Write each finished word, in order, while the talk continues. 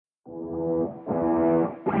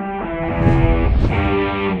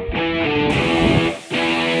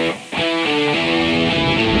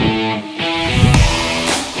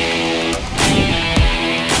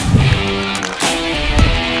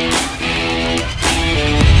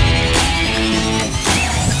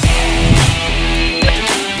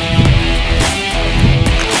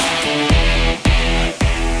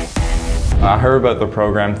I heard about the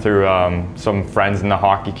program through some friends in the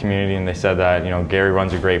hockey community, and they said that Gary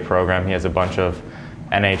runs a great program. He has a bunch of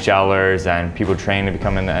NHLers and people training to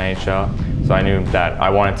become in the NHL. So I knew that I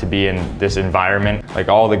wanted to be in this environment. Like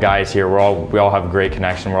all the guys here, we all have great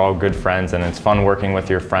connection. We're all good friends, and it's fun working with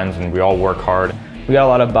your friends, and we all work hard. We got a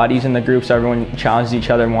lot of buddies in the group, so everyone challenges each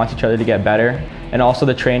other and wants each other to get better. And also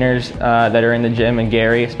the trainers that are in the gym, and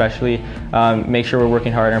Gary especially, make sure we're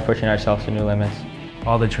working harder and pushing ourselves to new limits.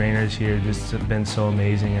 All the trainers here just have been so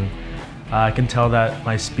amazing, and I can tell that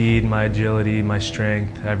my speed, my agility, my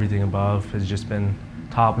strength, everything above has just been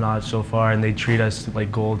top-notch so far, and they treat us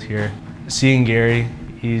like gold here. Seeing Gary,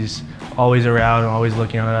 he's always around, always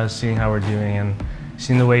looking at us, seeing how we're doing, and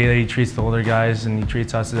seeing the way that he treats the older guys and he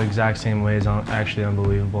treats us the exact same way is actually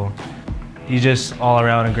unbelievable. He's just all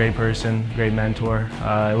around a great person, great mentor.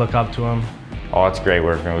 I look up to him. Oh, it's great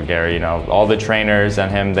working with Gary. All the trainers and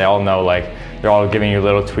him, they all know, like, they're all giving you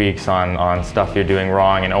little tweaks on stuff you're doing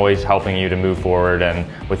wrong and always helping you to move forward and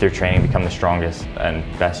with your training become the strongest and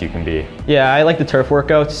best you can be. Yeah, I like the turf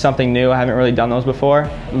workouts, something new. I haven't really done those before.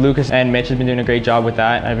 Lucas and Mitch have been doing a great job with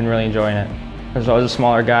that, and I've been really enjoying it. Because I was a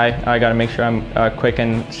smaller guy, I got to make sure I'm quick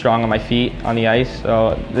and strong on my feet on the ice.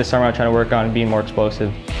 So this summer I'm trying to work on being more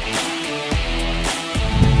explosive.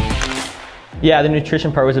 Yeah, the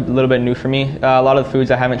nutrition part was a little bit new for me. A lot of the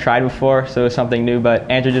foods I haven't tried before, so it was something new, but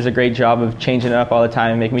Andrew does a great job of changing it up all the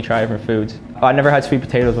time and making me try different foods. I never had sweet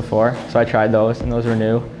potatoes before, so I tried those, and those were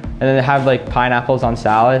new. And then they have like pineapples on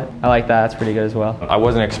salad. I like that, that's pretty good as well. I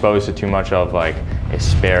wasn't exposed to too much of like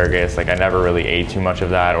asparagus, like I never really ate too much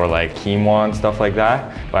of that, or like quinoa and stuff like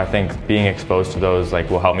that. But I think being exposed to those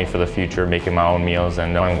will help me for the future, making my own meals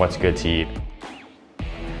and knowing what's good to eat.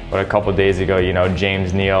 But a couple days ago,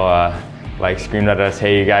 James Neal, screamed at us,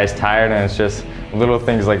 "Hey, you guys tired?" And it's just little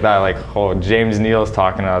things like that, like, oh, James Neal's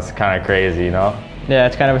talking to us, kind of crazy, Yeah,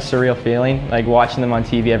 it's kind of a surreal feeling, like watching them on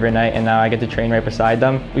TV every night, and now I get to train right beside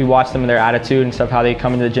them. We watch them and their attitude and stuff, how they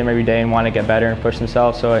come into the gym every day and want to get better and push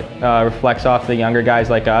themselves, so it reflects off the younger guys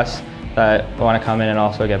like us that want to come in and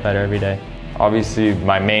also get better every day. Obviously,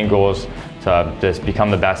 my main goal is to just become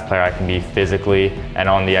the best player I can be physically and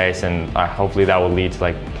on the ice, and hopefully that will lead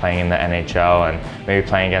to playing in the NHL and maybe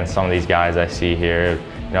playing against some of these guys I see here.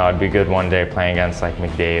 It'd be good one day playing against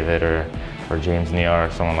McDavid or James Neal or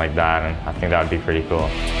someone like that, and I think that would be pretty cool.